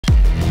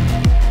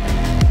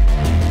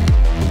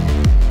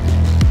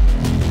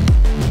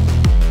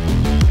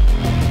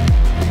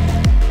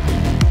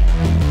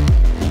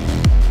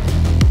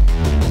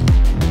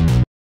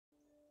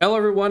Hello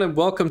everyone and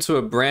welcome to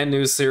a brand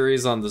new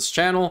series on this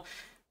channel.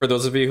 For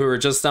those of you who are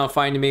just now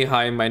finding me,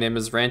 hi, my name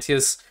is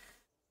Rantius.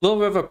 A little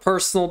bit of a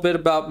personal bit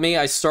about me.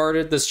 I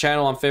started this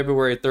channel on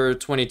February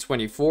 3rd,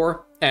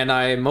 2024, and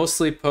I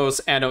mostly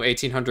post Anno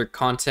 1800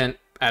 content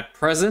at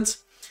present.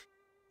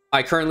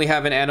 I currently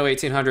have an Anno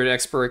 1800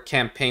 expert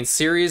campaign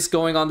series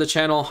going on the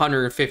channel,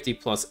 150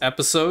 plus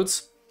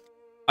episodes.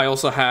 I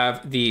also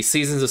have the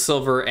Seasons of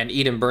Silver and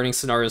Eden Burning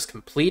scenarios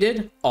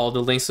completed. All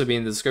the links will be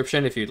in the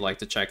description if you'd like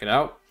to check it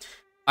out.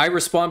 I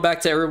respond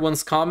back to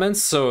everyone's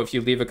comments, so if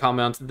you leave a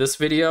comment on this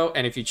video,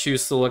 and if you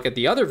choose to look at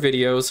the other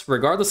videos,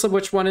 regardless of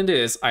which one it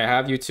is, I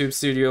have YouTube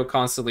Studio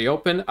constantly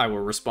open. I will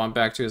respond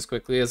back to you as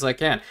quickly as I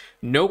can.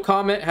 No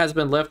comment has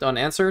been left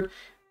unanswered,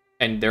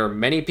 and there are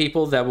many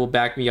people that will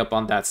back me up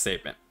on that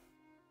statement.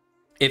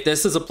 If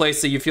this is a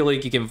place that you feel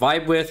like you can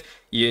vibe with,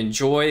 you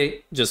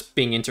enjoy just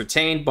being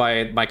entertained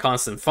by my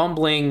constant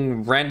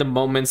fumbling, random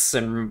moments,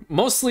 and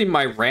mostly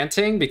my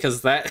ranting,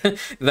 because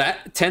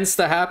that tends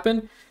to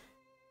happen,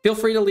 feel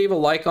free to leave a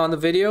like on the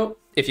video.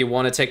 If you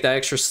want to take that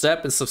extra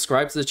step and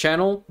subscribe to the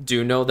channel,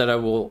 do know that I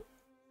will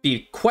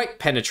be quite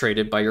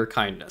penetrated by your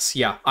kindness.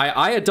 Yeah,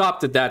 I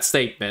adopted that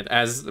statement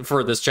as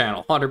for this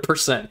channel,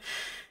 100%.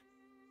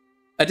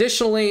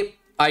 Additionally,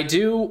 I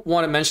do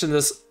want to mention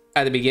this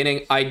at the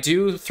beginning. I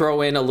do throw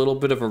in a little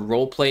bit of a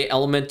roleplay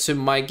element to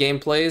my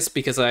gameplays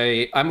because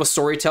I'm a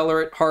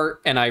storyteller at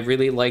heart, and I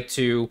really like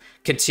to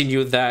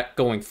continue that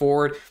going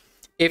forward.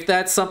 If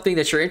that's something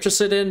that you're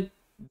interested in,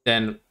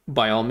 then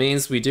by all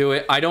means we do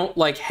it. I don't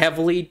like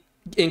heavily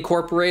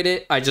incorporate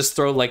it. I just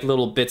throw like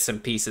little bits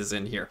and pieces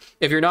in here.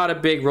 If you're not a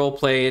big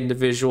roleplay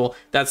individual,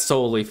 that's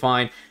totally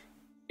fine.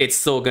 It's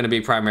still going to be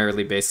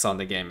primarily based on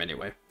the game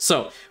anyway.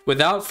 So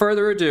without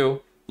further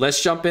ado,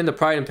 let's jump into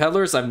Pride and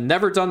Peddlers. I've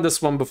never done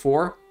this one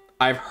before.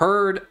 I've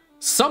heard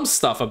some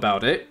stuff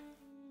about it,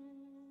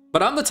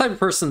 but I'm the type of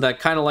person that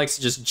kind of likes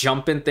to just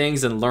jump in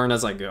things and learn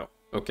as I go.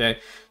 Okay,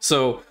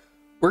 so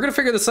we're gonna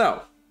figure this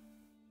out.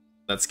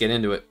 Let's get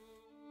into it.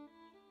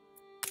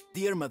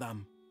 Dear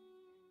Madame,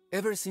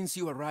 ever since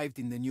you arrived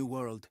in the New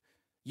World,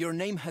 your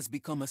name has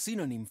become a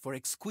synonym for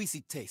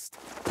exquisite taste.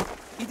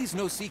 It is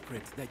no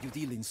secret that you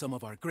deal in some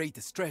of our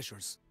greatest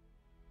treasures.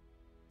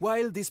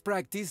 While this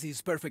practice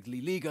is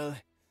perfectly legal,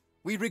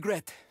 we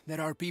regret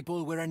that our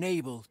people were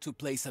unable to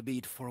place a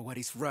bid for what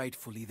is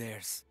rightfully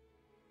theirs.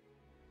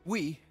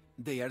 We,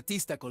 the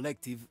Artista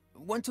Collective,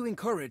 want to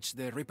encourage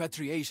the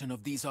repatriation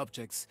of these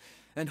objects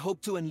and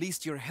hope to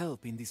enlist your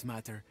help in this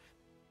matter.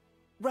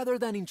 Rather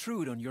than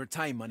intrude on your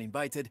time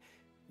uninvited,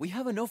 we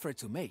have an offer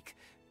to make,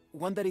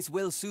 one that is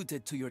well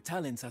suited to your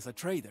talents as a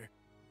trader.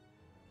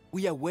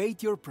 We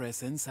await your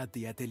presence at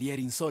the Atelier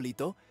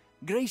Insolito,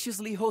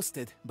 graciously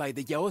hosted by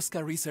the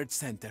Yaosca Research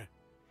Center.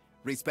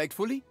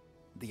 Respectfully,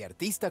 the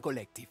Artista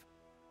Collective.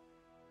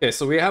 Okay,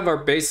 so we have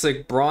our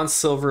basic bronze,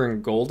 silver,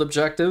 and gold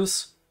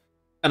objectives.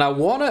 And I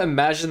want to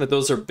imagine that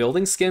those are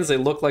building skins they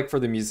look like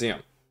for the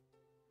museum.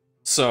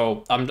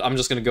 So I'm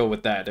just going to go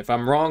with that. If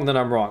I'm wrong, then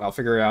I'm wrong. I'll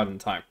figure it out in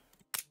time.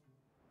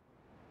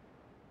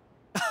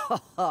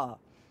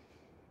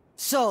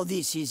 So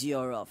this is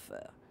your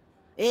offer.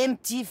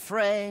 Empty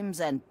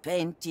frames and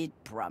painted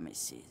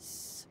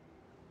promises.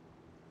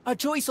 A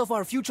choice of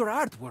our future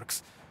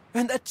artworks,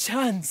 and a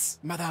chance,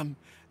 Madame,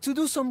 to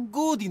do some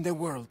good in the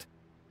world.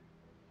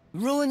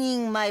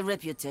 Ruining my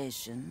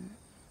reputation,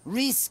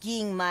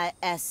 risking my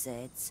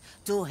assets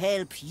to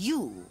help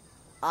you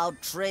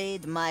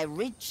outtrade my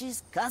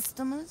richest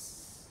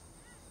customers?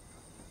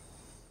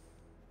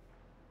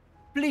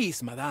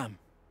 Please, Madame,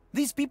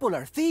 these people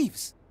are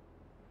thieves.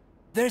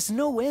 There's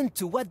no end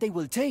to what they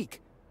will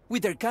take,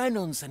 with their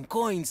cannons and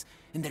coins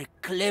and their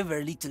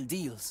clever little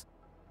deals.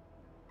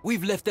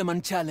 We've left them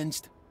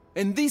unchallenged,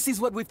 and this is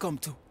what we've come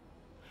to.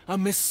 A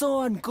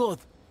Messoan god,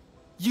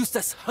 used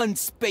as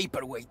Hunt's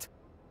paperweight.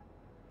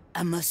 A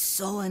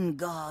Messoan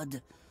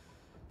god.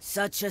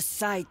 Such a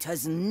sight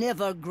has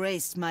never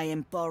graced my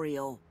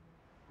Emporio.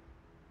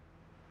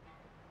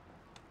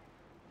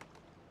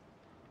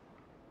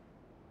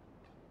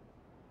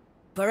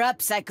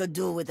 Perhaps I could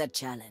do with a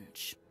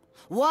challenge.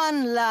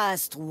 One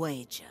last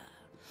wager.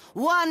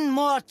 One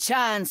more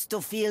chance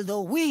to feel the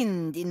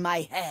wind in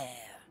my hair.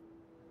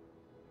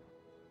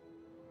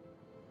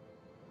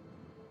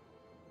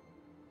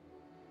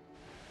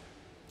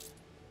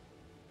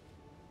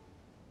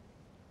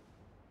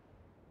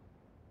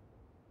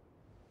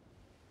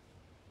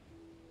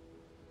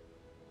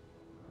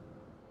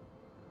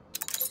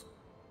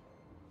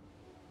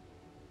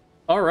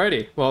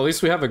 Alrighty, well at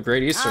least we have a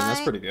Great Eastern.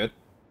 That's pretty good.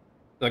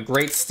 The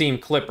Great Steam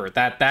Clipper.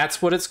 That's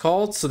what it's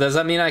called? So does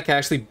that mean I can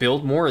actually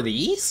build more of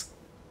these?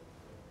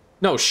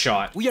 No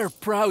shot. We are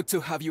proud to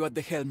have you at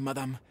the helm,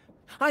 Madame.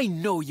 I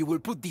know you will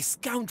put these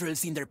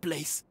scoundrels in their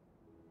place.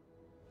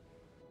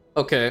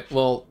 Okay,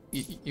 well,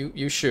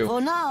 you shoot. For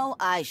now,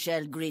 I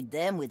shall greet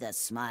them with a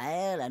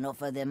smile and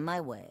offer them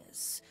my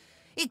wares.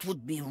 It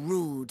would be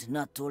rude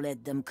not to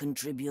let them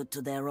contribute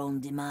to their own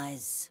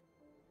demise.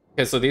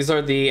 Okay, so these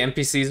are the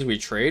NPCs we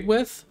trade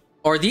with?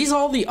 Are these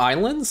all the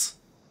islands?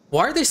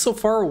 Why are they so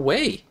far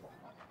away?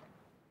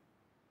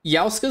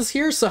 Yauska's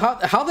here, so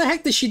how the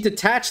heck did she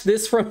detach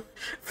this from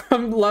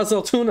La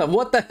Zaltuna?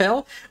 What the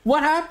hell?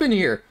 What happened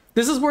here?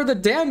 This is where the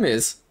dam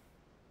is.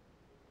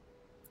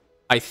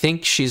 I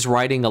think she's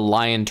riding a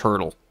lion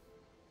turtle.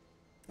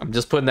 I'm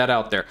just putting that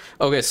out there.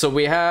 Okay, so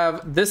we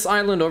have this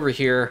island over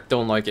here.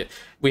 Don't like it.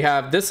 We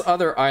have this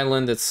other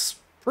island that's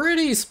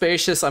pretty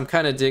spacious. I'm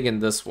kind of digging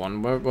this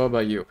one. What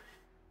about you?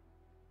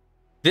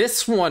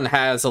 This one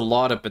has a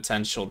lot of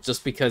potential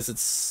just because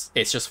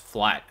it's just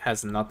flat.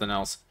 Has nothing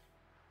else.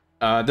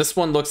 This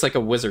one looks like a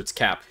wizard's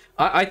cap.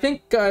 I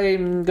think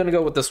I'm gonna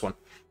go with this one.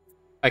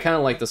 I kind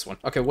of like this one.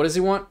 Okay, what does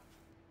he want?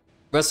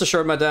 Rest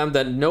assured, madame,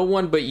 that no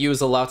one but you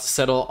is allowed to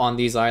settle on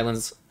these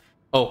islands.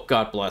 Oh,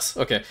 God bless.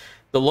 Okay.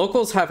 The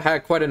locals have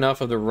had quite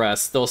enough of the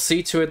rest. They'll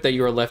see to it that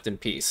you are left in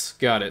peace.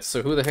 Got it.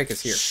 So who the heck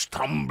is here?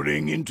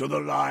 Stumbling into the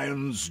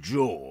lion's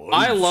jaws.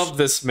 I love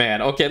this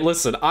man. Okay,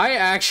 listen.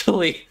 I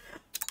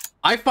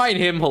find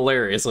him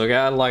hilarious. Okay,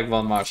 I like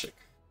Von Maschik.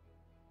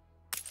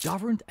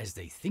 Governed as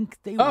they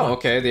think they Oh,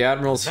 okay. The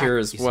Admiral's here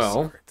as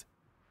well.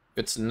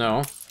 Good to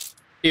know.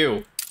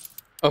 Ew.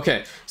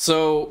 Okay,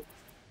 so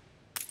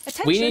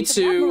we need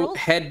to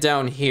head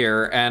down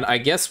here, and I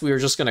guess we were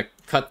just gonna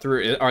cut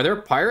through. Are there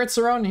pirates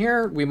around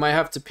here? We might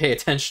have to pay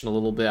attention a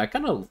little bit. I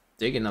kind of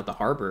digging at the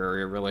harbor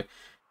area, really.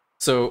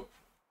 So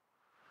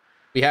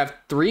we have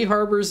 3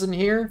 harbors in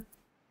here.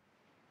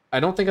 I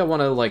don't think I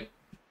want to like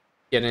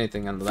get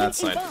anything on that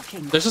side.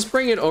 Let's just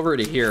bring it over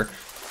to here.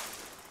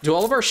 Do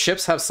all of our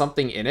ships have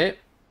something in it?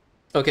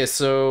 Okay,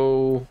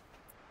 so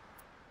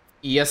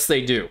yes,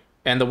 they do.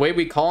 And the way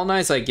we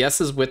colonize, I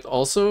guess, is with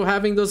also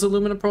having those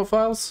aluminum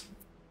profiles.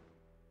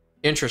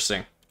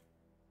 Interesting.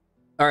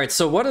 All right,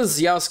 so what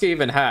does Yauska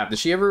even have? Did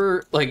she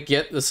ever like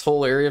get this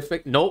whole area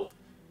fixed? Nope.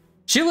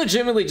 She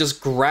legitimately just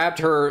grabbed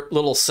her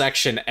little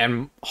section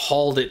and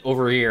hauled it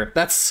over here.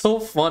 That's so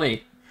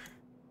funny.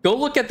 Go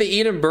look at the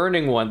Eden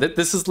Burning one.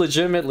 This is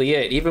legitimately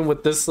it, even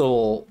with this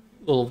little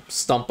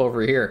stump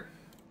over here.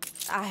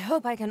 I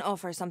hope I can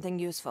offer something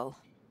useful.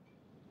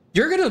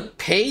 You're gonna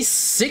pay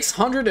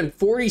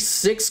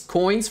 646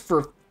 coins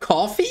for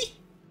coffee?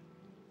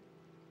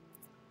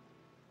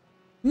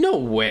 No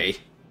way.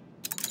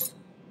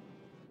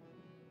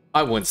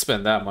 I wouldn't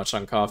spend that much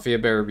on coffee.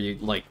 It better be,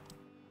 like,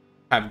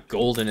 have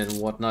gold in it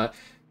and whatnot.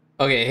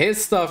 Okay,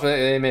 his stuff,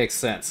 it makes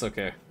sense.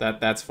 Okay,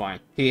 that's fine.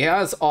 He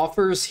has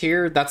offers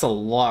here. That's a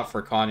lot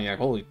for cognac.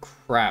 Holy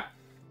crap.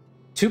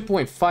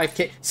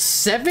 2.5k.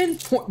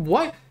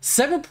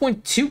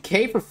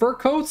 7.2k for fur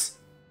coats?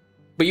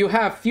 But you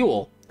have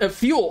fuel.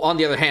 Fuel, on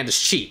the other hand, is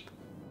cheap.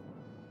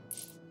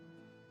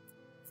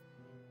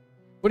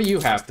 What do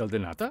you have?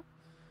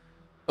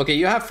 Okay,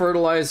 you have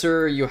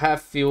fertilizer, you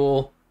have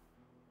fuel.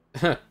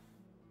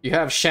 You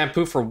have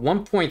shampoo for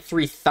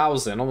 1.3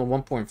 thousand,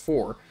 almost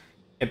 1.4.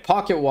 And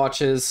pocket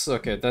watches,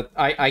 okay, that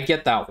I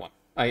get that one.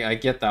 I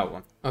get that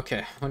one.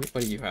 Okay, what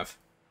do you have?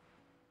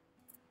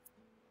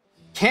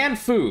 Canned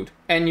food,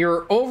 and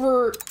you're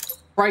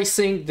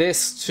overpricing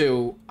this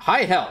to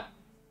high hell.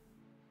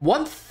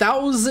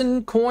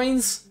 1,000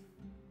 coins?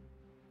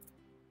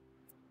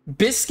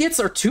 Biscuits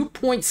are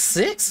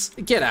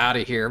 2.6? Get out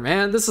of here,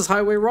 man. This is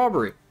highway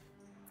robbery.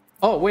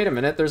 Oh, wait a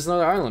minute. There's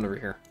another island over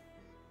here.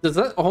 Does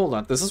that... Hold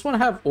on. Does this one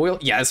have oil?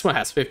 Yeah, this one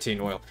has 15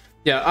 oil.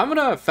 Yeah, I'm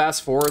gonna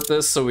fast forward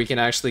this so we can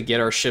actually get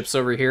our ships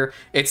over here.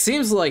 It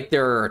seems like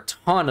there are a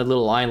ton of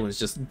little islands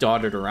just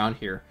dotted around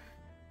here.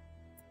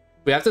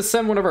 We have to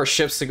send one of our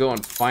ships to go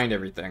and find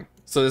everything.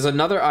 So there's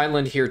another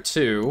island here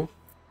too.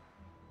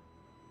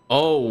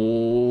 Oh,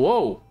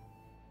 whoa.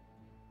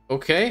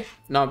 Okay,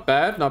 not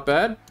bad, not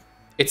bad.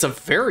 It's a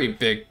very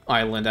big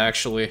island,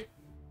 actually.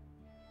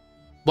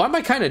 Why am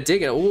I kind of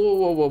digging it?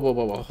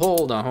 Whoa.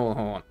 Hold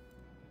on.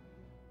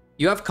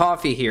 You have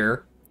coffee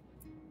here.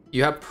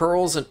 You have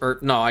pearls and...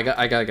 no, I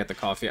gotta get the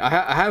coffee. I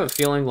have a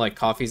feeling like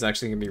coffee's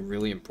actually gonna be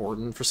really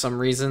important for some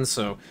reason,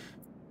 so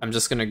I'm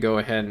just gonna go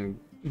ahead and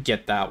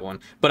get that one.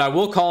 But I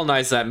will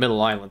colonize that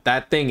middle island.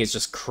 That thing is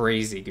just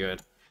crazy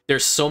good.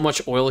 There's so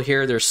much oil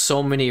here. There's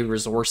so many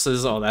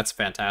resources. Oh, that's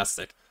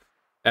fantastic.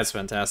 That's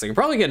fantastic. I'll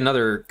probably get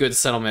another good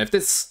settlement. If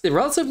it's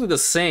relatively the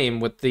same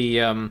with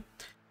the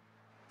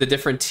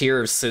different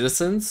tier of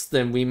citizens,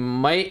 then we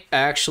might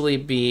actually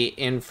be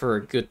in for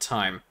a good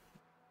time.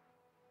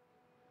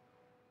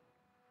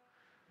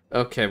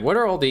 Okay, what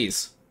are all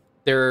these?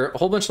 There are a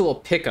whole bunch of little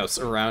pickups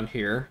around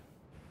here.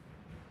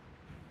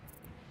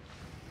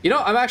 You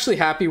know, I'm actually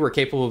happy we're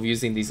capable of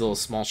using these little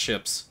small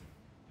ships.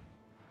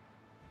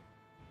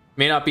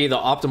 May not be the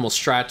optimal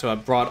strat to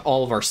have brought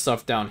all of our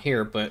stuff down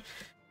here, but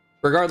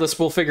regardless,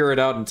 we'll figure it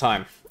out in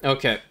time.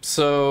 Okay,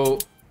 so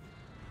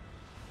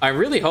I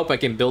really hope I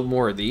can build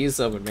more of these.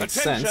 That would make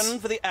sense. Attention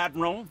for the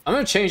Admiral. I'm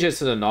going to change it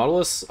to the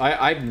Nautilus.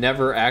 I've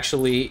never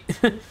actually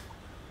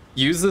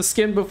used this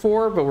skin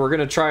before, but we're going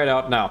to try it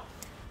out now.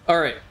 All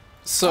right,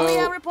 so we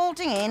are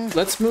reporting in.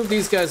 Let's move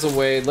these guys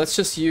away. Let's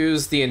just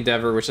use the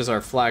Endeavor, which is our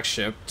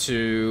flagship,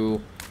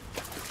 to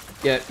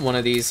get one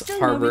of these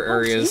harbor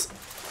areas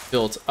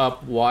built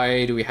up.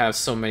 Why do we have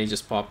so many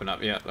just popping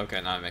up? Yeah,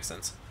 okay, now it makes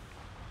sense.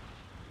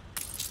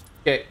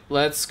 Okay,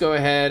 let's go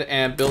ahead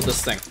and build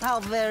this thing. How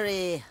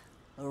very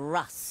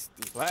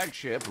rusty.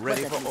 Flagship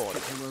ready But for at least order.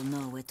 people will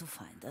know where to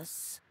find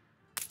us.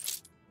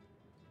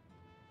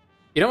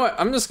 You know what?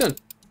 I'm just gonna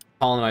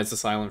colonize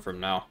this island from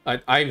now.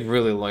 I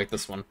really like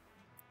this one.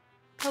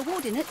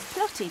 Coordinates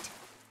plotted.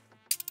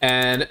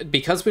 And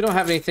because we don't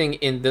have anything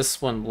in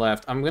this one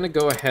left, I'm gonna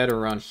go ahead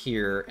around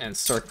here and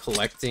start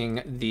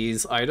collecting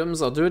these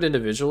items. I'll do it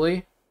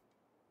individually,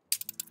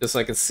 just so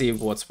I can see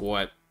what's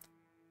what.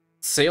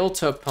 Sail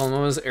to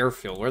Palmo's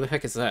airfield. Where the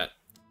heck is that?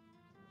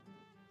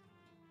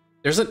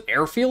 There's an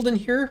airfield in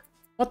here?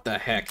 What the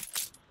heck?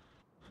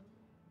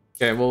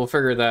 Okay, well, we'll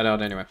figure that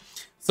out anyway.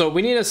 So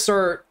we need to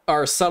start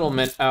our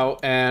settlement out,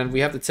 and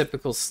we have the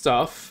typical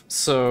stuff.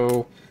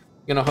 So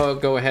I'm gonna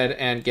go ahead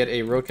and get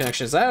a road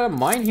connection. Is that a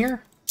mine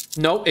here?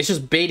 No, it's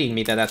just baiting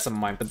me that that's a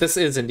mine, but this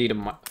is indeed a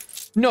mine.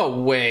 No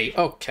way.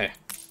 Okay.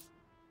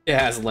 It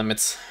has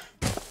limits.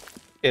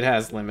 It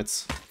has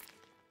limits.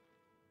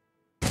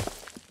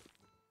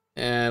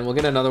 And we'll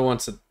get another one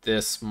to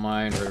this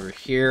mine right over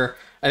here.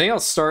 I think I'll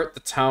start the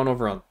town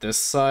over on this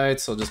side,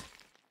 so just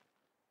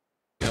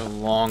get a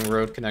long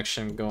road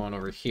connection going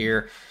over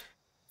here.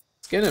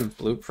 Let's get in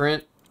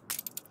blueprint.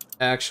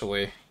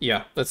 Actually,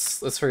 yeah, let's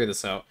figure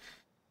this out.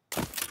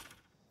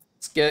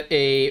 Let's get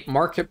a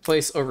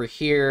marketplace over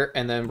here,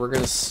 and then we're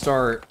gonna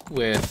start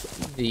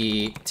with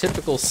the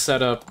typical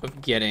setup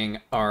of getting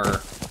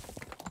our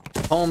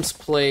homes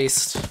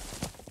placed.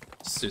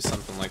 Let's do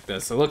something like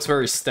this. It looks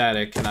very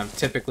static, and I'm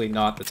typically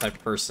not the type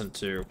of person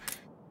to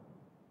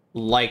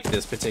like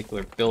this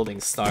particular building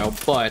style,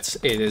 but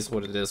it is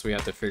what it is. We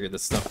have to figure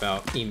this stuff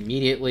out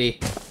immediately.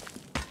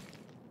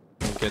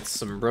 We'll get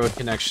some road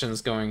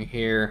connections going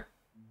here.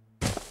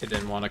 It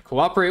didn't want to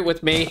cooperate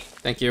with me.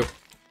 Thank you.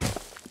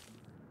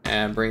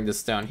 And bring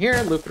this down here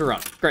and loop it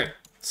around. Great.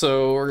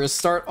 So we're going to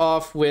start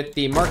off with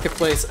the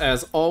marketplace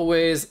as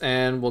always,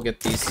 and we'll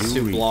get these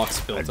two blocks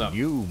built up. A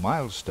new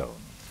milestone.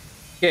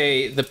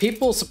 Okay, the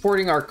people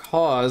supporting our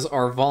cause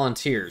are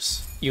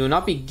volunteers. You will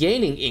not be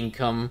gaining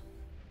income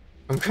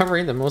from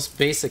covering the most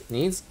basic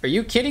needs. Are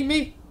you kidding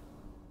me?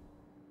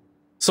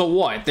 So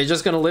what? They're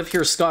just gonna live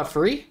here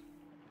scot-free?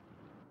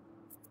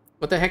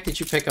 What the heck did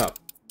you pick up?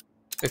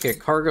 Okay,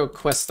 cargo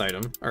quest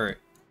item. Alright.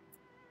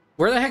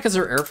 Where the heck is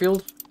our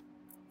airfield?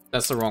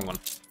 That's the wrong one.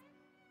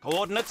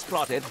 Coordinates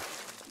plotted.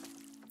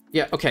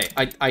 Yeah, okay.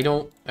 I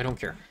don't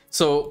care.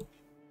 So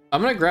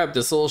I'm gonna grab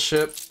this little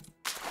ship.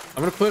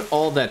 I'm gonna put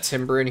all that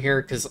timber in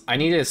here because I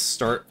need to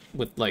start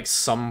with like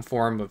some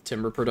form of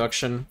timber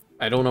production.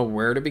 I don't know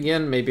where to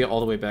begin. Maybe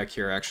all the way back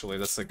here, actually.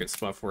 That's a good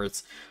spot where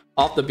it's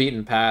off the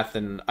beaten path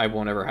and I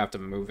won't ever have to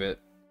move it.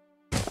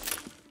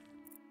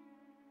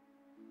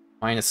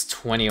 Minus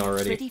 20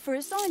 already. Ready for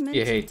assignment.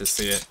 You hate to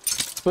see it.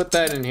 Put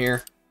that in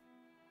here.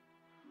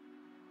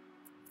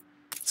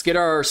 Let's get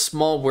our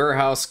small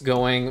warehouse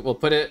going. We'll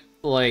put it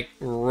like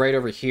right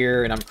over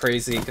here, and I'm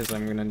crazy because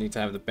I'm gonna need to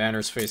have the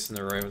banners facing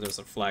the right. There's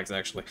the flags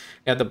actually.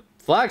 Yeah, the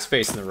flags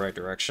facing the right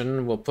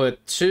direction. We'll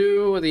put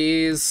 2 of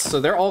these,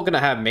 so they're all gonna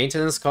have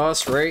maintenance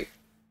costs, right?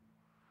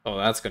 Oh,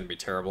 that's gonna be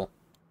terrible.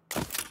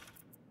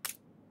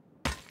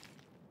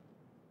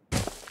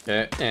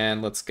 Okay,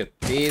 and let's get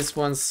these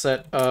ones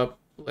set up.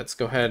 Let's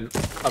go ahead and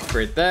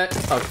upgrade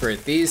that.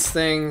 Upgrade these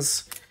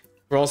things.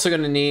 We're also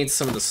gonna need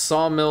some of the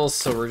sawmills,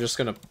 so we're just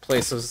gonna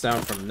place those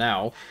down from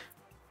now.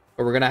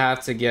 But we're gonna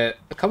have to get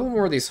a couple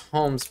more of these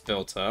homes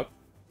built up.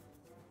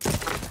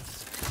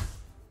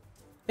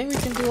 Think we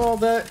can do all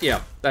that?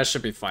 Yeah, that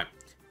should be fine.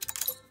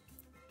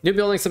 New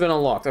buildings have been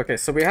unlocked. Okay,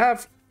 so we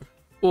have...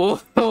 Whoa,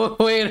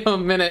 wait a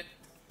minute.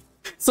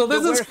 So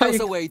this The is how warehouse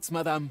you... awaits,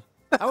 madame.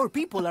 Our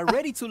people are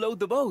ready to load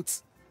the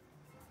boats.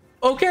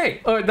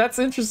 Okay, that's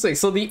interesting.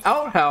 So the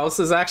outhouse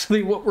is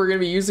actually what we're gonna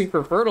be using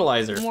for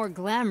fertilizer. More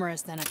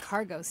glamorous than a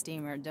cargo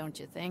steamer, don't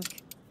you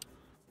think?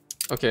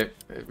 Okay,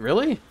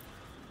 really?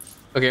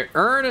 Okay,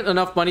 earn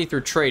enough money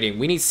through trading.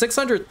 We need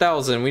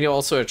 600,000. We need to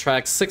also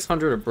attract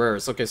 600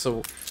 abrers. Okay,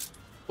 so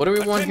what do we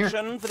want here?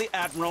 Attention for the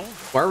Admiral.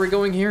 Why are we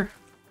going here?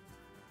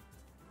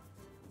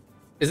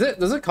 Does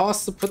it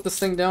cost to put this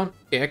thing down?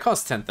 Yeah, it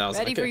costs 10,000.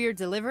 Ready for your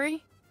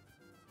delivery?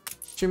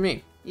 What you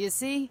mean? You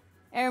see,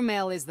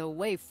 airmail is the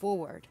way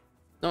forward.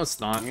 No,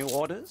 it's not. New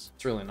orders?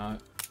 It's really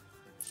not.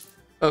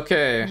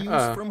 Okay.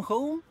 News from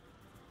home?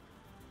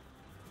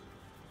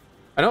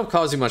 I don't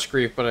cause you much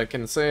grief, but I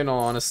can say in all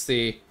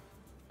honesty,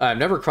 I've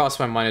never crossed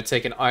my mind to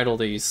take an idol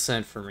that you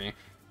sent for me.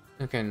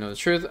 Okay, no, the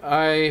truth,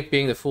 I,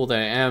 being the fool that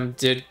I am,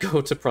 did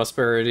go to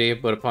prosperity,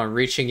 but upon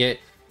reaching it,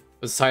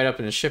 was tied up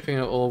in a shipping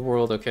in the old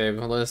world. Okay,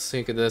 well, let's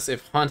think of this.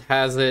 If Hunt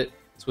has it,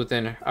 it's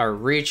within our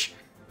reach.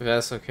 If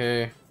that's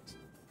okay.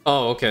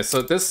 Oh, okay,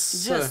 so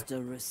this... Just a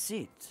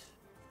receipt.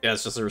 Yeah,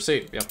 it's just a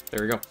receipt. Yep,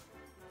 there we go.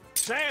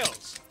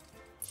 Sales!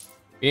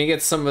 We need to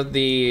get some of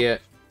the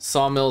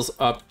sawmills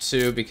up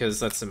too, because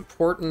that's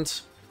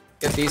important.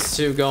 Get these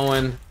 2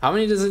 going. How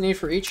many does it need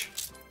for each?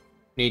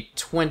 We need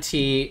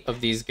 20 of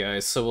these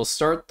guys, so we'll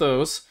start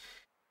those.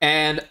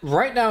 And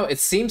right now, it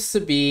seems to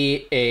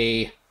be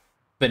a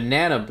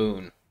banana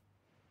boon.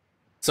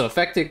 So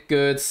affected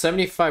goods,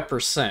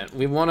 75%.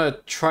 We want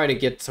to try to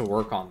get to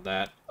work on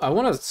that. I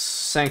want to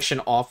sanction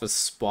office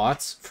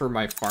spots for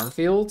my farm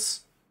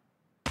fields,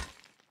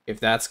 if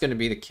that's going to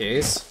be the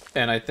case.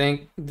 And I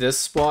think this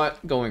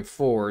spot going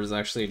forward is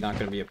actually not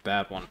going to be a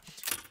bad one,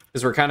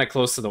 because we're kind of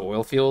close to the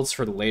oil fields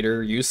for the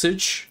later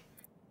usage.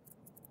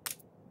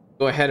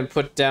 Go ahead and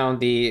put down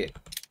the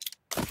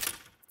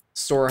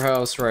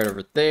storehouse right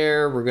over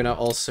there. We're going to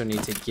also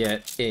need to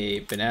get a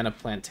banana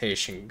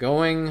plantation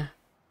going.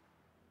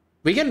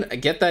 We can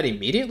get that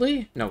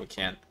immediately? No, we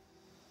can't.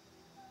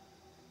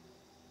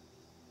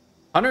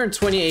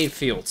 128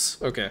 fields.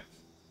 Okay.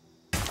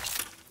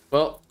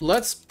 Well,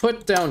 let's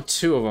put down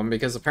 2 of them,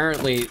 because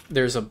apparently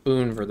there's a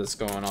boon for this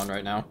going on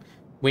right now.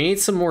 We need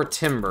some more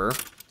timber.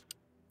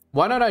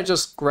 Why don't I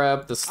just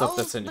grab the stuff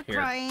that's in here?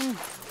 Crying.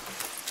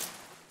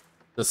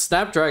 The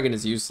Snapdragon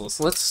is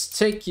useless. Let's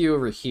take you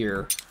over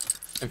here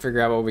and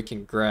figure out what we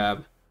can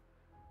grab.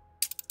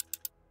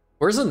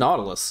 Where's the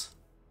Nautilus?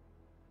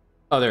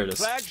 Oh, there it is.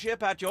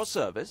 Flagship at your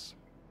service.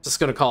 Just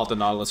gonna call it the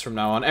Nautilus from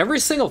now on. Every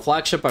single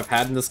flagship I've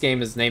had in this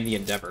game is named the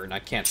Endeavor, and I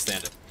can't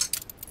stand it.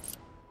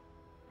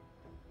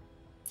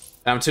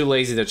 I'm too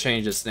lazy to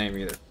change its name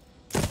either.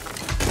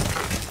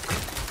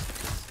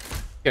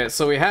 Okay,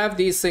 so we have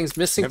these things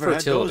missing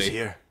fertility.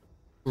 Here.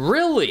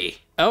 Really?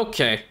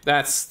 Okay,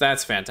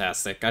 that's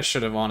fantastic. I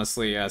should have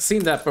honestly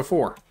seen that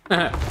before.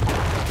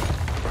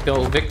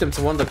 Fell victim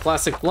to one of the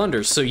classic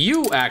blunders. So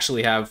you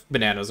actually have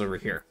bananas over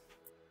here.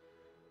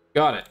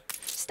 Got it.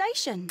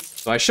 Stations.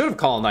 So I should have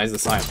colonized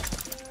this island.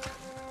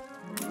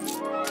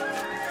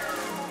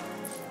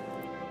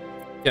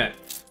 Okay,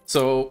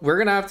 so we're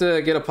gonna have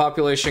to get a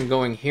population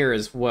going here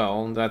as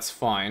well. That's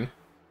fine.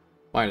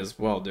 Might as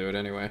well do it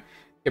anyway.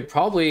 Could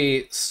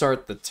probably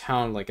start the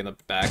town like in the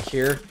back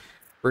here.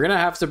 We're gonna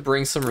have to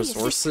bring some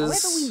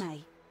resources.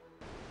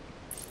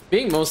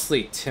 Being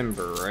mostly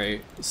timber,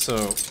 right?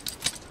 So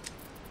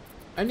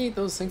I need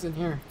those things in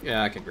here.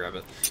 Yeah, I can grab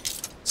it.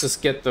 Let's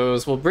just get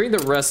those. We'll bring the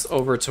rest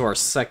over to our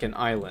second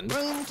island.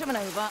 Room to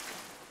maneuver.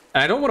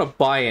 And I don't want to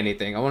buy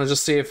anything. I want to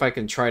just see if I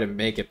can try to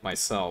make it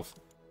myself.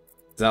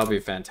 That'll be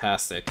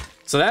fantastic.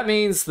 So that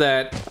means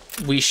that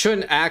we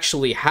shouldn't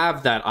actually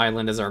have that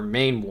island as our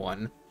main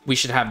one. We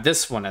should have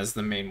this one as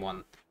the main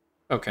one.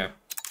 Okay.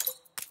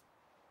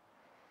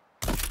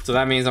 So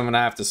that means I'm going to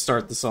have to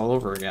start this all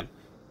over again.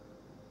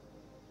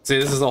 See,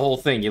 this is the whole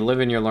thing. You live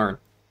and you learn.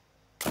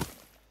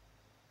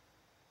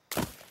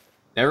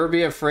 Never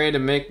be afraid to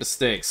make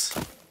mistakes.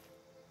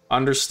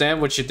 Understand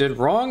what you did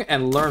wrong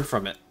and learn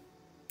from it.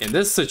 In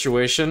this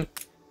situation,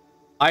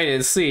 I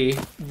didn't see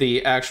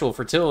the actual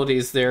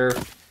fertilities there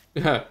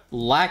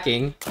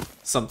lacking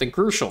something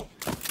crucial.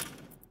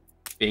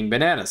 Being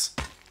bananas.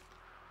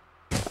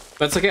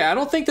 But it's okay, I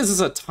don't think this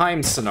is a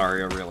time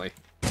scenario, really.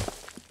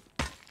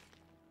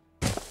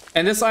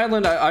 And this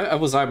island, I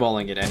was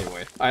eyeballing it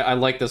anyway. I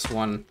like this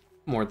one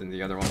more than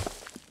the other one.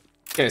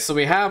 Okay, so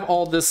we have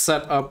all this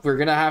set up. We're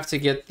gonna have to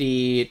get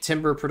the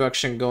timber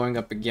production going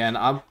up again.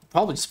 I'll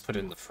probably just put it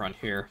in the front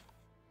here.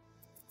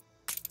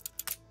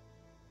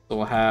 So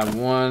we'll have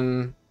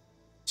 1,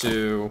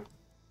 2,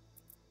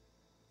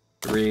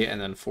 3,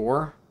 and then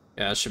 4.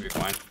 Yeah, that should be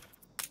fine.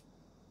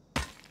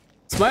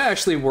 This might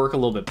actually work a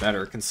little bit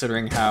better,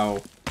 considering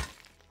how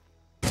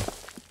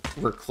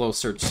we're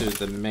closer to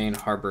the main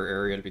harbor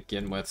area to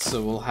begin with.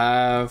 So we'll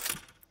have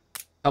a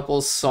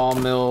couple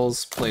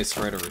sawmills placed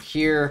right over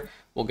here.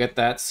 We'll get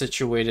that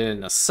situated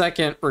in a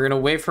second. We're going to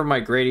wait for my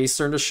Great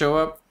Eastern to show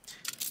up.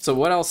 So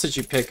what else did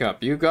you pick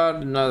up? You got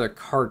another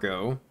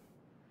cargo.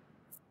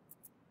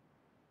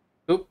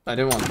 Oop, I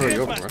didn't want to throw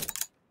you over.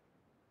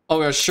 Oh,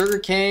 we got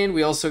sugarcane.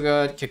 We also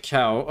got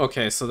cacao.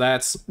 Okay, so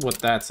that's what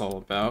that's all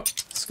about.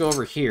 Let's go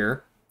over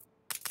here.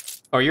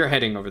 Oh, you're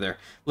heading over there.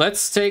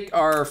 Let's take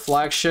our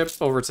flagship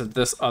over to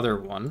this other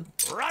one.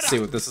 See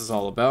what this is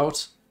all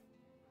about.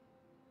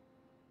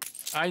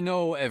 I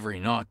know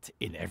every knot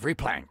in every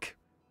plank.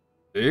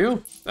 Do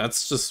you?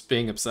 That's just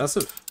being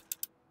obsessive.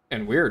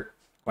 And weird,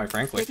 quite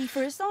frankly. Ready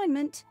for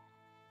assignment.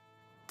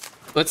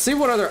 Let's see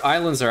what other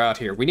islands are out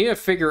here. We need to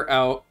figure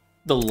out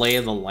the lay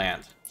of the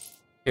land.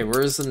 Okay,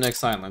 where is the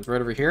next island?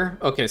 Right over here?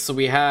 Okay, so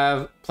we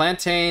have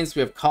plantains, we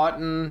have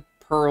cotton,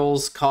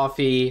 pearls,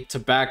 coffee,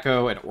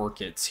 tobacco, and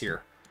orchids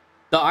here.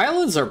 The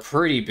islands are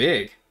pretty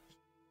big.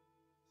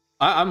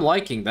 I'm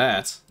liking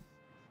that.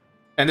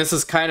 And this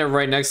is kind of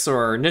right next to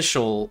our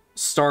initial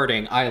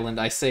starting island,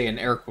 I say in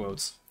air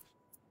quotes.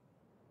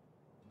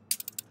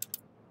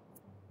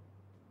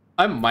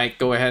 I might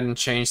go ahead and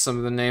change some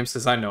of the names,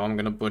 because I know I'm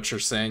going to butcher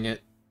saying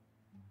it.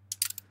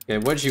 Okay,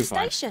 what'd you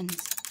find?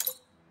 Stations.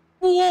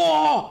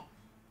 Whoa!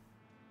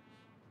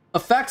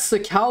 Affects the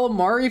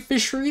calamari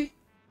fishery?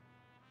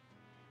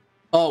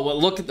 Oh, well,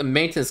 look at the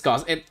maintenance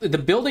cost. The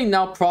building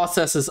now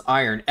processes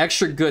iron.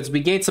 Extra goods.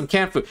 We gained some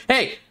canned food.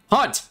 Hey,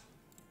 Hunt!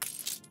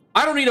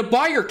 I don't need to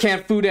buy your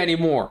canned food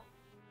anymore.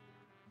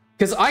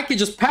 Because I can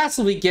just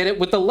passively get it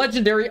with the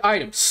legendary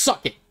item.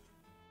 Suck it.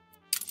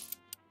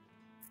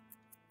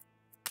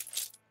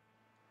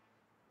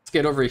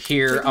 get over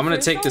here. I'm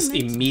gonna take this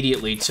assignment.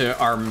 immediately to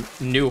our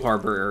new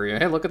harbor area.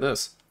 Hey, look at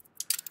this.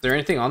 Is there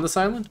anything on this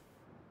island?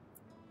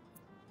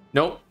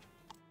 Nope.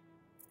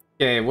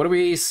 Okay, what do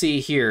we see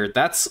here?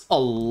 That's a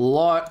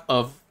lot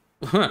of...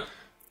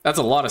 That's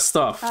a lot of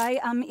stuff. I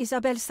am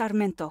Isabel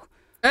Sarmento.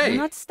 Hey! Do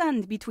not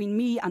stand between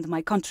me and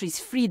my country's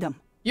freedom.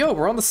 Yo,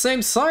 we're on the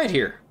same side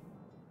here.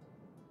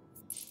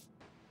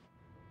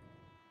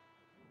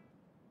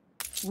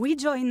 We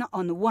join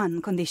on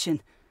one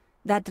condition.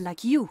 That,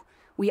 like you,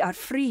 we are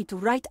free to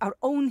write our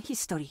own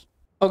history.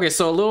 Okay,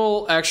 so a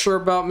little extra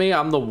about me.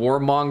 I'm the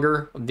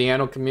warmonger of the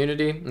Anno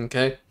community,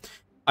 okay?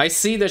 I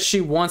see that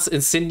she wants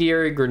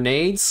incendiary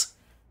grenades,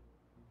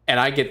 and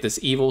I get this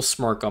evil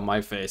smirk on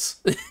my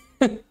face.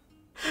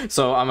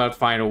 So I'm gonna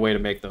find a way to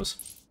make those.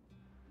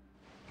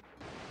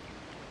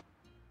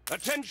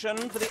 Attention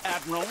for the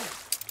Admiral.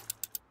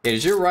 Okay,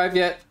 did you arrive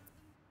yet?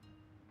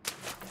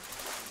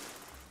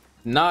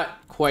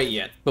 Not quite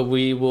yet, but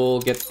we will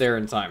get there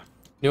in time.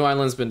 New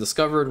island's been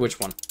discovered. Which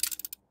one?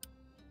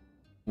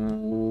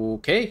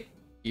 Okay,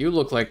 you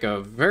look like a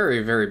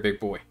very, very big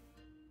boy.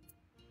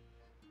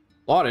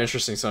 A lot of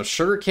interesting stuff.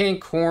 Sugarcane,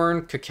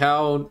 corn,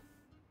 cacao,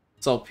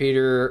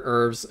 saltpeter,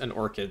 herbs, and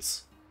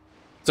orchids.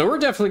 So we're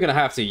definitely going to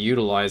have to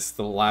utilize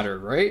the latter,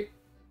 right?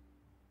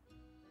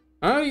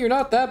 Oh, you're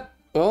not that...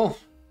 Well,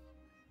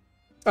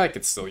 I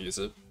could still use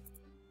it.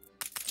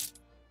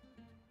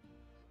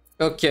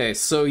 Okay,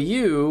 so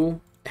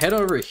you head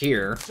over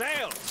here.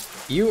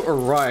 Sails. You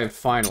arrived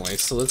finally,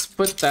 so let's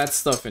put that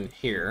stuff in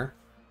here.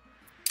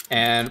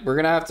 And we're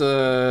gonna have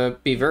to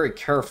be very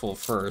careful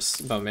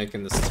first about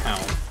making this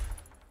town.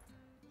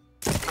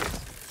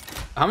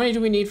 How many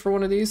do we need for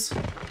one of these?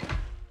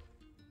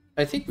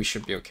 I think we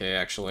should be okay,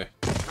 actually.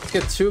 Let's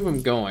get 2 of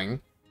them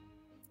going.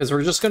 Because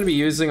we're just gonna be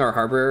using our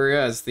harbor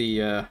area as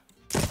the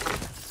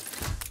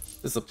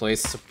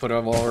place to put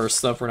up all our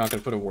stuff. We're not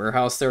gonna put a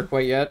warehouse there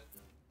quite yet.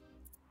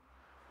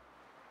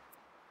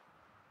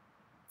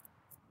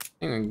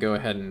 I'm gonna go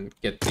ahead and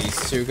get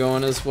these 2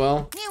 going as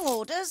well. New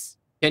orders.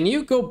 Can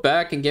you go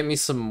back and get me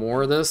some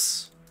more of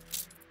this?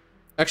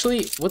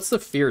 Actually, what's the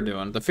fear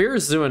doing? The fear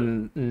is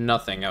doing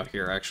nothing out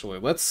here, actually.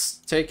 Let's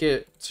take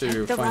it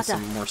to find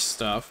some more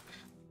stuff.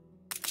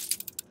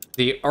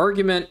 The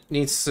argument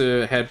needs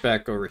to head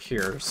back over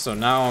here. So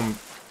now I'm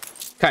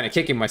kind of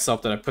kicking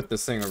myself that I put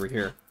this thing over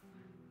here.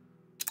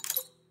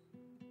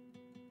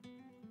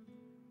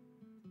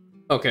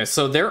 Okay,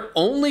 so they're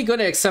only going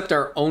to accept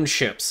our own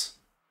ships.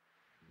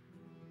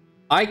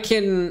 I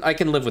can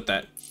live with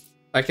that.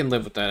 I can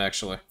live with that,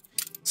 actually.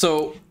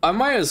 So I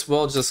might as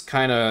well just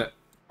kind of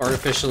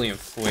artificially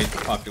inflate the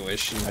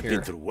population I've here.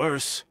 been through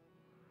worse.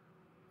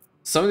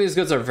 Some of these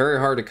goods are very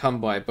hard to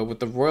come by, but with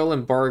the royal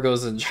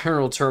embargoes and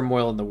general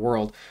turmoil in the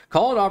world,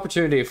 call it an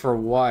opportunity for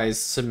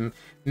Wise to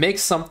make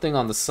something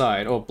on the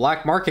side. Oh,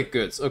 black market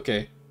goods.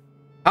 Okay.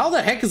 How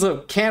the heck is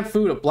a canned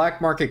food a black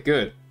market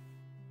good?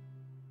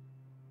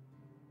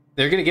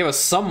 They're gonna give us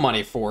some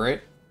money for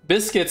it.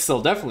 Biscuits,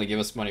 they'll definitely give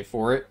us money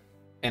for it.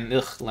 And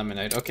ugh,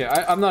 lemonade. Okay,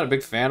 I'm not a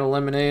big fan of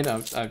lemonade.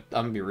 I'm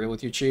gonna be real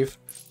with you, Chief.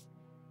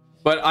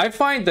 But I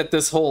find that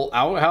this whole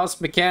outhouse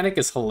mechanic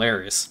is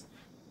hilarious.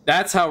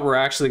 That's how we're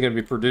actually going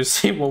to be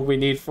producing what we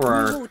need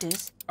for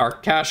our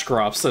cash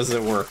crops, as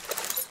it were.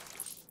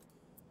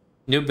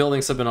 New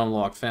buildings have been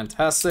unlocked.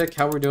 Fantastic.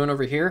 How are we doing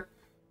over here?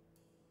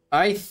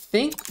 I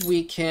think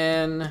we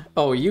can...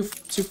 Oh, you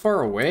too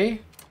far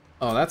away?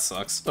 Oh, that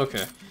sucks.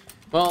 Okay.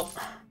 Well,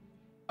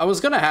 I was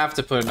going to have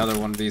to put another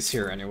one of these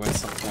here anyway at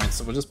some point,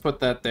 so we'll just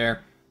put that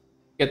there.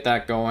 Get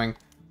that going.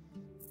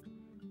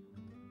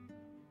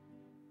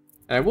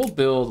 And I will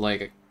build,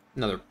 like,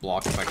 another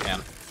block if I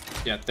can.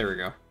 Yeah, there we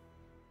go.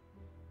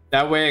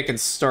 That way I can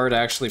start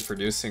actually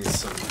producing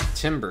some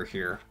timber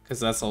here, because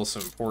that's also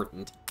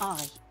important.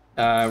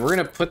 We're going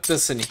to put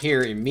this in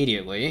here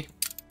immediately.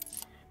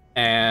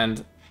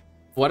 And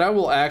what I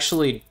will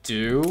actually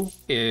do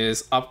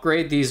is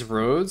upgrade these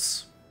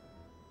roads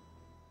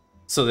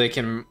so they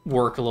can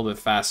work a little bit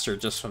faster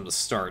just from the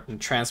start. And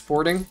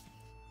transporting.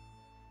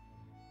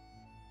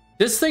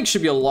 This thing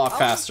should be a lot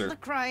faster. The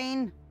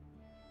crane.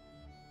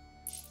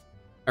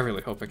 I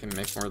really hope I can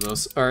make more of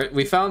those. Alright,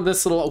 we found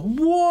this little...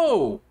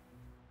 Whoa!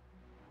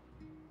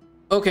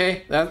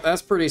 Okay,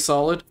 that's pretty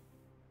solid.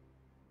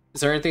 Is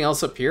there anything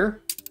else up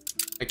here?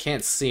 I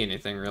can't see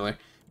anything, really.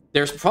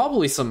 There's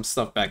probably some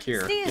stuff back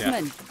here.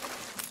 Yeah.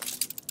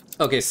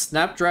 Okay,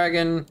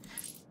 Snapdragon.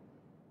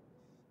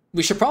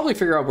 We should probably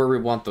figure out where we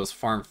want those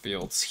farm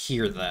fields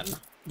here, then.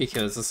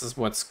 Because this is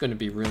what's going to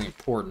be really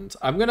important.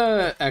 I'm going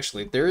to...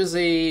 Actually, there is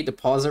a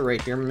deposit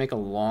right here. I'm going to make a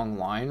long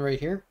line right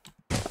here.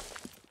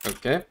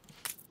 Okay.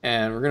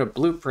 And we're going to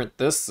blueprint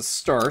this to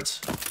start.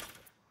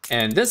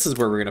 And this is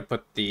where we're going to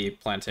put the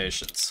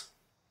plantations.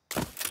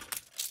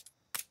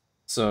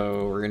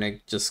 So we're going to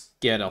just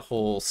get a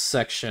whole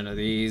section of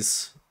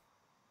these.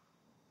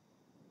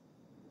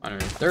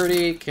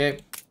 130, okay.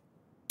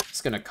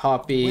 Just going to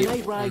copy.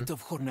 When I write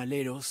of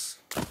jornaleros,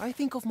 I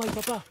think of my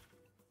papa,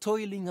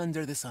 toiling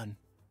under the sun.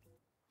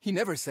 He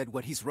never said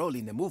what his role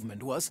in the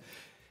movement was,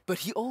 but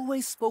he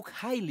always spoke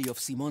highly of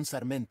Simón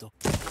Sarmento.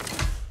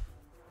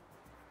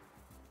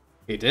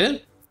 He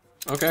did?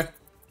 Okay,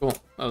 cool.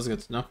 That was good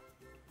to know.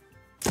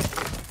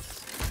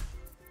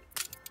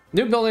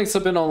 New buildings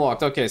have been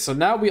unlocked. Okay, so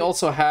now we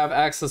also have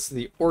access to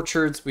the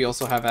orchards. We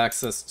also have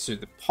access to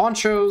the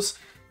ponchos,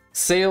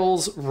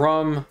 sails,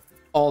 rum,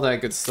 all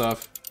that good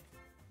stuff.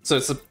 So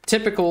it's a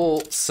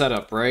typical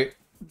setup, right?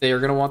 They are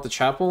going to want the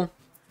chapel.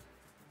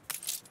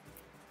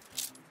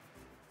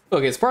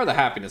 Okay, it's part of the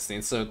happiness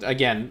thing. So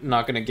again,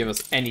 not going to give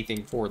us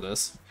anything for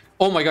this.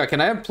 Oh my god,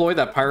 can I employ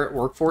that pirate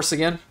workforce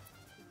again?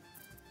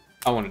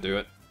 I want to do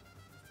it.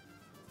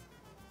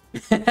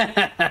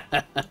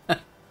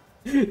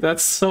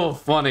 That's so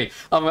funny.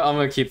 I'm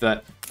gonna keep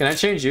that. Can I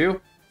change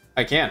you?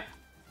 I can.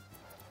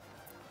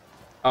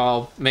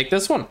 I'll make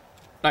this one.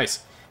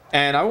 Nice.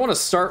 And I want to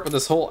start with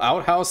this whole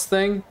outhouse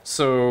thing.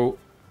 So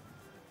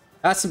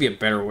that has to be a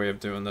better way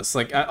of doing this.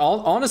 Like,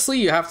 honestly,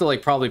 you have to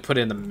like probably put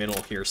it in the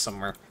middle here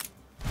somewhere.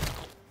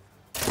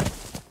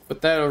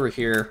 Put that over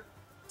here.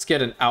 Let's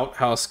get an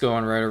outhouse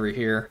going right over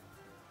here.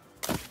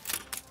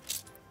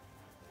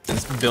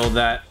 Let's build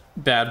that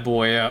bad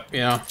boy up, you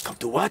know. Come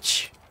to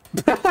watch.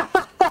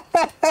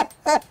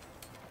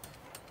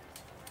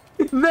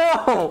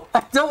 No!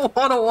 I don't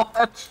want to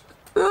watch!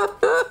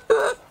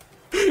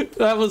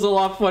 That was a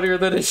lot funnier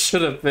than it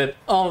should have been.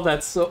 Oh,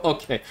 that's so...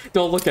 Okay,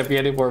 don't look at me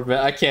anymore, man.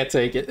 I can't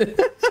take it.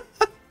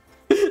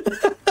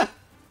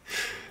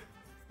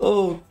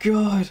 Oh,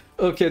 God.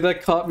 Okay,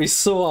 that caught me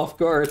so off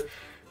guard.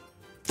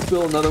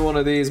 Build another one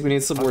of these. We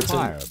need some more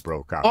Fire tin.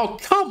 broke out. Oh,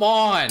 come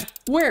on!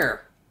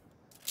 Where?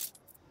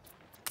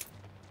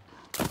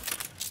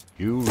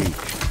 You reach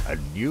a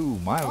new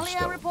Ollia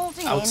milestone.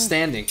 reporting in.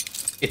 Outstanding.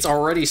 It's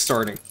already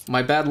starting.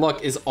 My bad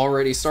luck is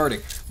already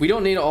starting. We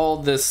don't need all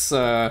this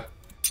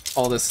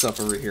stuff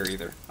over here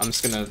either. I'm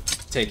just gonna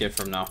take it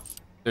from now.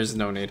 There's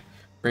no need.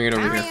 Bring it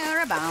over Carry here.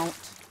 her about.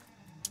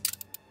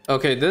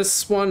 Okay,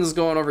 this one's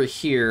going over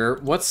here.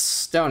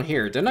 What's down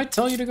here? Didn't I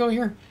tell you to go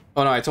here?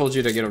 Oh no, I told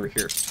you to get over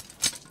here.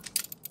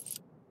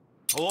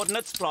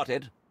 Coordinates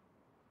plotted.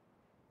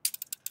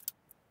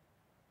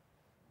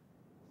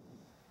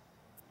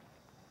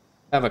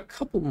 I have a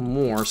couple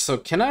more, so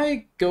can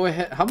I go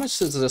ahead? How much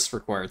does this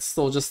require? It's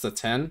still just the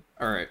 10?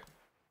 Alright.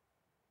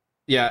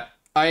 Yeah,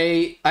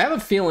 I have a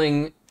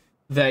feeling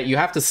that you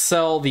have to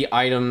sell the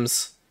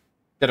items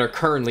that are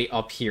currently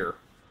up here.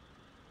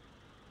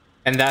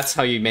 And that's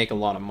how you make a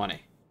lot of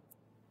money.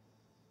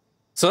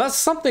 So that's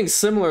something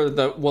similar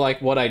to like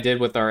what I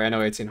did with our Anno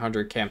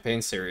 1800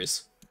 campaign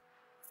series.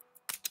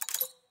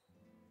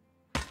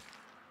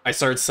 I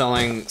started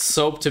selling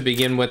soap to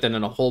begin with and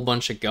then a whole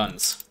bunch of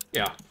guns.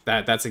 Yeah,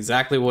 that's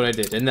exactly what I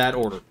did, in that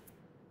order.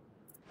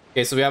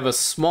 Okay, so we have a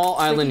small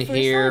island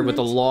here with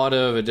a lot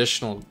of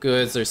additional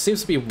goods. There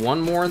seems to be one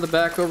more in the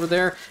back over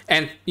there.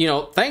 And, you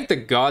know, thank the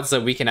gods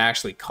that we can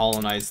actually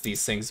colonize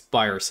these things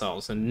by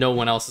ourselves and no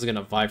one else is going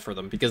to vie for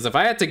them. Because if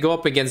I had to go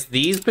up against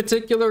these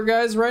particular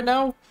guys right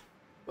now,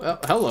 well,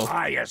 hello.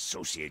 I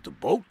associate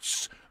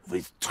boats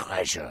with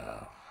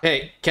treasure.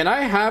 Hey, can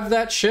I have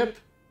that ship?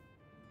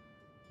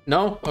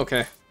 No?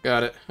 Okay,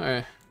 got it. All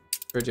right,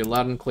 heard you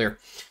loud and clear.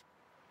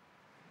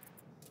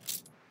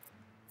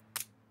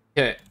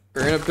 Okay,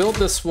 we're gonna build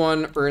this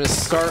one. We're gonna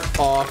start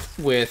off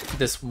with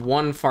this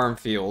one farm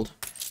field.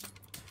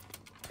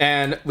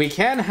 And we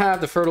can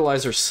have the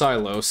fertilizer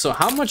silo. So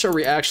how much are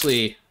we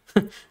actually...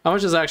 how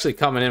much is actually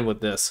coming in with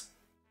this?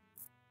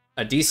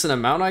 A decent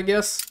amount, I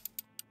guess?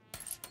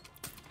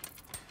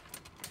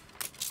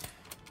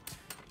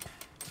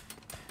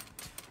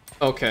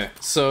 Okay,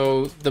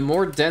 so the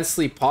more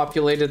densely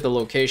populated the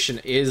location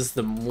is,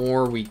 the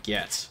more we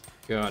get.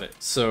 Got it.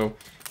 So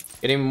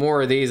getting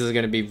more of these is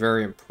going to be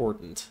very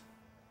important.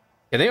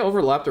 Can they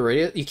overlap the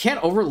radius? You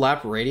can't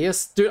overlap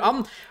radius? Dude,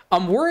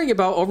 I'm worrying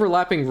about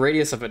overlapping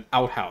radius of an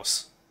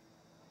outhouse.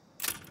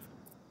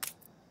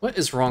 What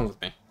is wrong with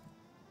me?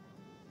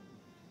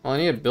 Well, I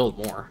need to build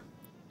more.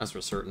 That's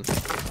for certain.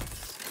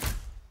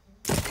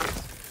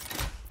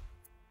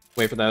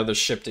 Wait for that other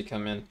ship to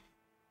come in.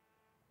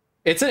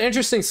 It's an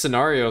interesting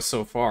scenario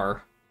so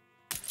far.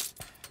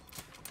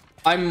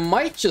 I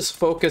might just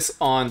focus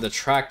on the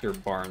tractor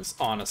barns,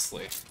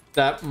 honestly.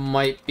 That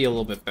might be a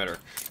little bit better.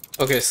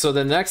 Okay, so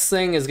the next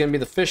thing is going to be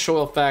the fish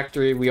oil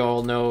factory. We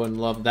all know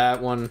and love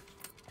that one.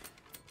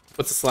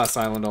 What's this last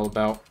island all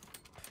about?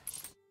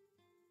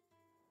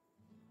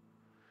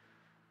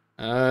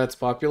 It's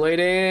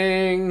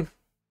populating.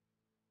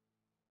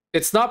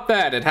 It's not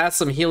bad. It has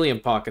some helium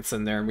pockets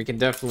in there, and we can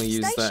definitely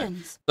use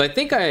Stations. that. But I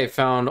think I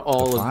found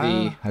all of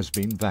the... Fire has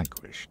been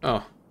vanquished.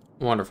 Oh,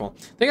 wonderful.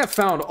 I think I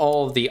found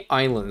all of the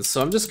islands,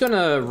 so I'm just going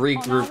to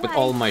regroup with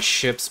all of my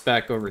ships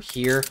back over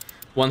here.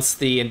 Once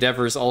the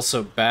Endeavor's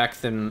also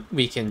back, then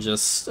we can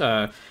just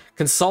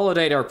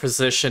consolidate our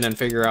position and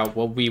figure out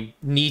what we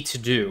need to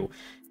do.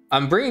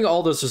 I'm bringing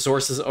all those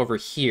resources over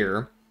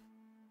here,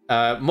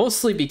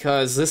 mostly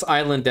because this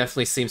island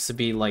definitely seems to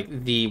be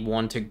like the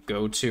one to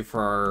go to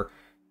for our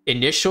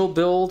initial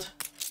build,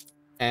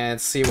 and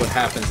see what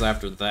happens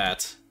after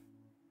that.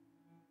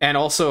 And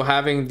also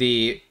having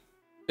the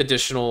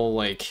additional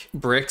like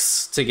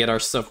bricks to get our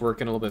stuff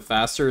working a little bit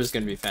faster is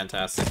going to be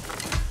fantastic.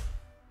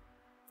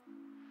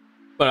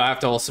 But I have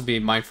to also be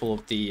mindful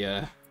of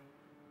the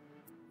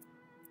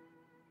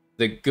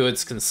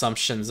goods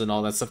consumptions and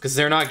all that stuff, because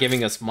they're not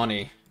giving us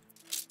money.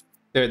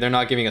 They're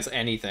not giving us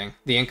anything.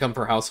 The income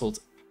per household's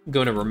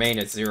going to remain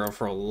at 0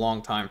 for a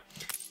long time.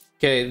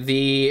 Okay,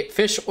 the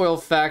fish oil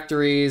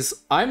factories,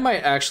 I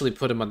might actually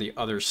put them on the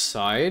other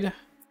side,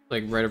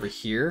 like right over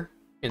here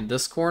in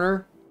this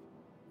corner.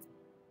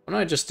 Why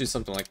don't I just do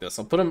something like this?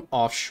 I'll put them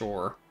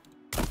offshore.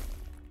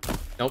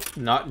 Nope,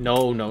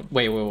 no.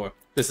 Wait.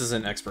 This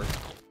isn't expert.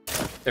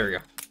 There we go.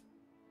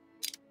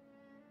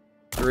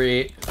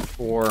 3,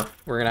 4.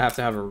 We're gonna have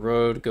to have a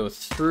road go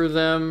through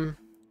them.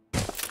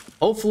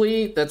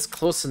 Hopefully that's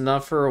close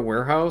enough for a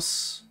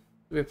warehouse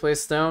to be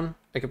placed down.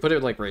 I can put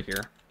it like right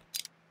here.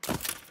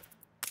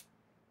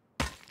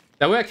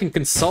 That way I can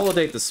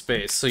consolidate the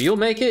space. So you'll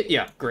make it?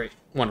 Yeah, great.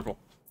 Wonderful.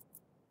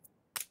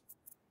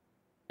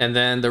 And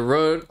then the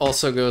road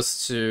also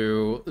goes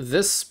to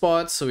this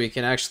spot, so we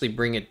can actually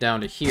bring it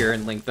down to here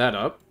and link that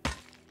up.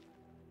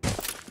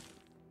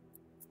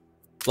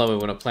 Love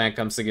it when a plan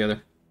comes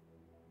together.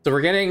 So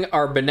we're getting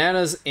our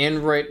bananas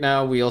in right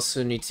now. We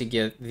also need to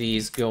get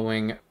these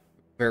going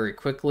very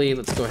quickly.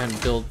 Let's go ahead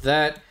and build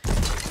that.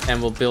 And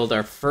we'll build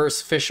our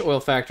first fish oil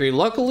factory.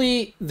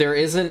 Luckily, there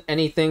isn't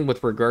anything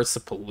with regards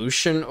to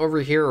pollution over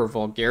here or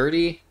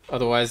vulgarity.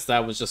 Otherwise,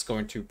 that was just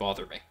going to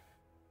bother me.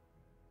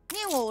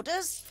 New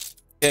orders.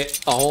 Okay,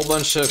 a whole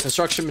bunch of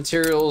construction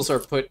materials are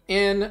put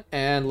in,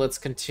 and let's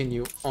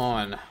continue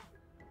on.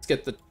 Let's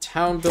get the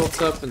town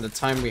built up in the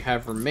time we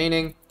have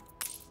remaining.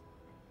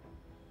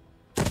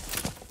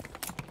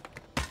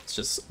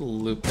 Let's just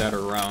loop that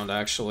around,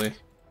 actually.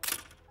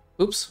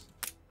 Oops.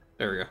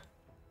 There we go.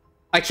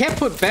 I can't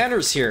put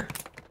banners here.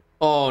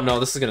 Oh no,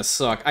 this is gonna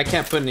suck. I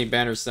can't put any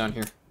banners down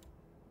here.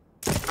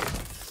 Let's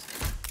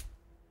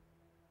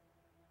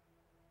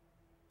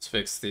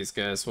fix these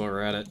guys while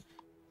we're at it.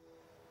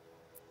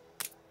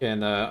 And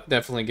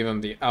definitely give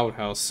them the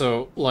outhouse.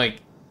 So,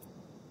 like,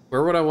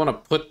 where would I want to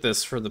put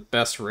this for the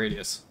best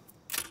radius?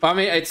 I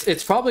mean,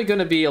 it's probably going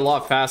to be a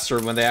lot faster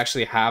when they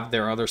actually have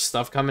their other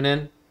stuff coming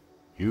in.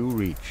 You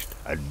reached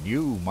a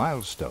new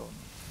milestone.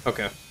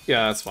 Okay,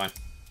 yeah, that's fine.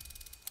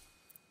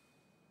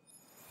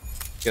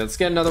 Okay, let's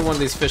get another one of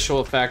these fish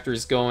oil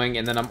factories going,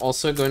 and then I'm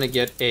also going to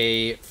get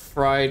a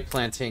fried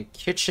plantain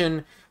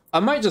kitchen. I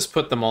might just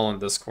put them all in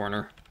this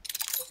corner.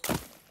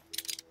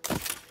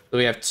 So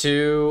we have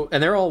 2,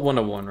 and they're all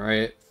 1-to-1,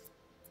 right?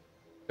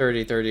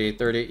 30, 30,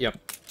 30, yep.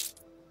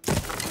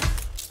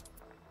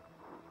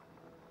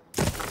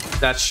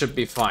 That should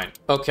be fine.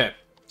 Okay,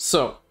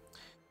 so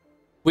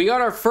we got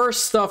our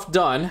first stuff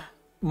done.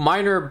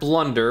 Minor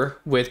blunder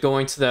with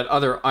going to that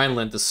other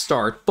island to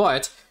start,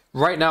 but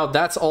right now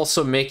that's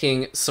also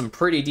making some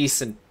pretty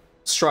decent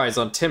strides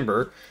on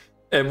timber,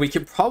 and we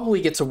can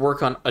probably get to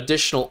work on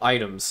additional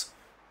items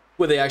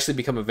when they actually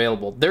become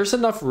available. There's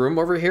enough room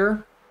over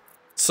here,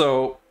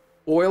 so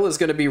oil is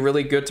going to be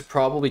really good to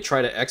probably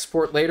try to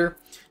export later.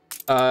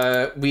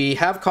 We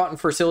have cotton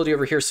fertility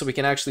over here, so we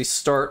can actually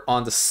start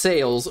on the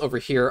sales over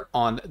here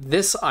on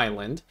this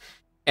island.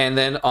 And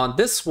then on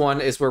this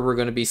one is where we're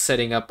going to be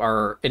setting up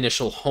our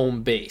initial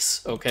home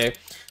base, okay?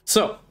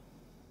 So,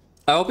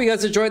 I hope you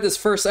guys enjoyed this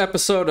first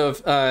episode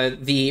of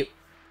the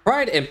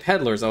Pride and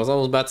Peddlers. I was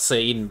almost about to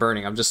say Eden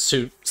Burning. I'm just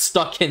too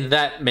stuck in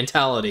that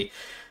mentality.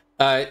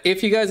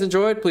 If you guys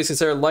enjoyed, please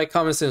consider like,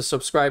 commenting, and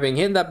subscribing.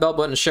 Hitting that bell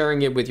button,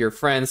 sharing it with your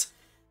friends.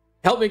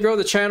 Help me grow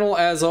the channel,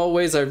 as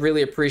always. I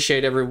really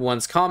appreciate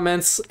everyone's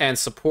comments and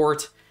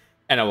support.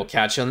 And I will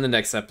catch you on the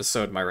next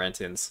episode, my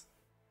Rantins.